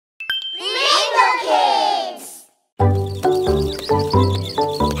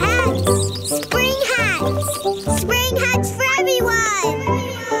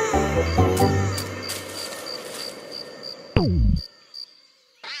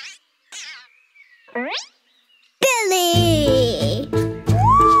Billy!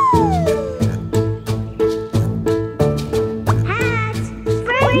 Hats!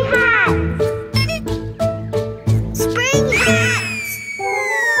 Spring hats! Spring hats!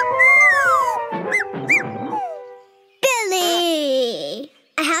 Billy!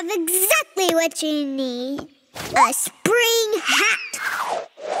 I have exactly what you need. A spring hat!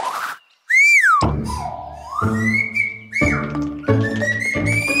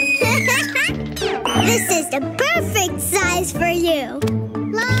 This is the perfect size for you.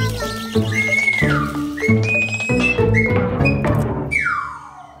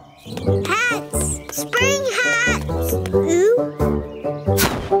 Hats! Spring hats! Ooh.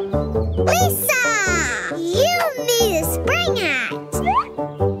 Lisa! You need a spring hat.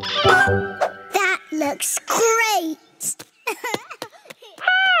 That looks great.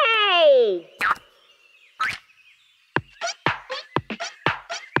 Hey!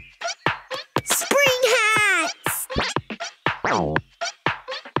 Spring hats!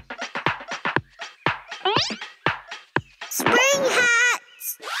 Spring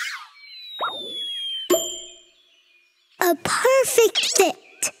hats! A perfect fit.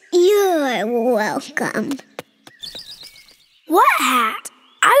 You're welcome. What hat?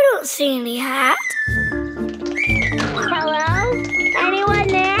 I don't see any hat. Hello? Anyone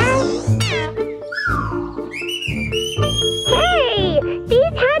there? Hey!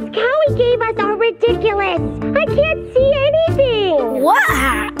 These hats Cowy gave us are ridiculous. I can't see anything. What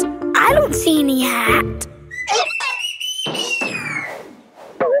hat? I don't see any hat.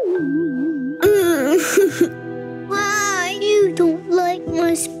 Why you don't like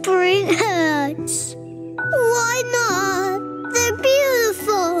my spring hats? Why not? They're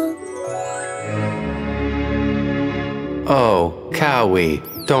beautiful. Oh, Cowy,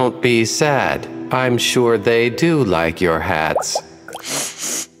 don't be sad. I'm sure they do like your hats.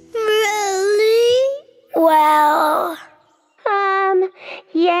 Really? Well,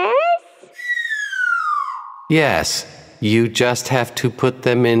 Yes? Yes, you just have to put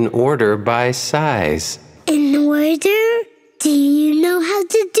them in order by size. In order? Do you know how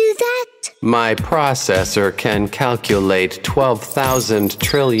to do that? My processor can calculate 12,000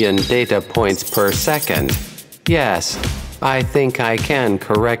 trillion data points per second. Yes, I think I can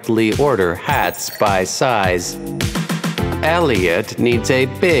correctly order hats by size. Elliot needs a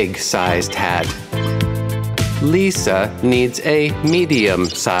big-sized hat. Lisa needs a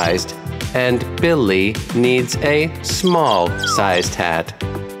medium-sized, and Billy needs a small-sized hat.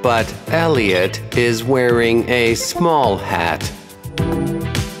 But Elliot is wearing a small hat.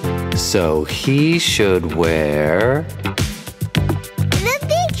 So he should wear... The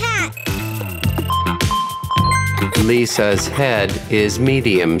big hat. Lisa's head is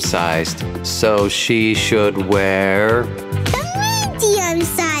medium-sized, so she should wear... The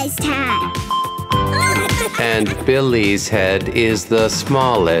medium-sized hat. And Billy's head is the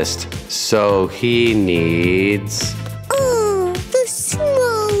smallest, so he needs... Oh, the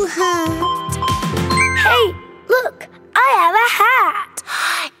small hat. hey, look, I have a hat.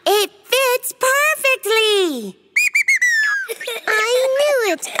 It fits perfectly. I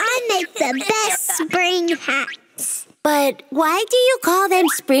knew it. I make the best spring hats. But why do you call them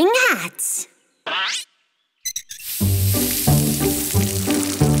spring hats?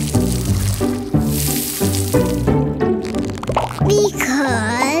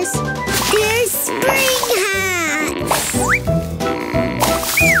 Because they're spring hats.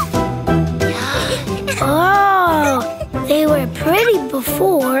 Oh, they were pretty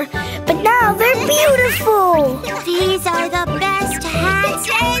before, but now they're beautiful. These are the best hats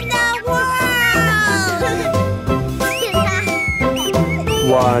in the world.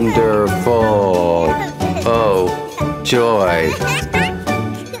 Wonderful! Oh, joy!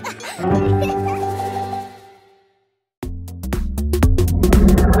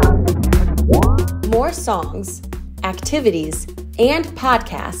 More songs, activities, and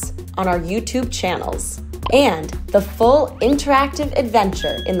podcasts on our YouTube channels, and the full interactive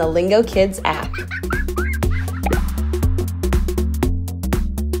adventure in the Lingokids app.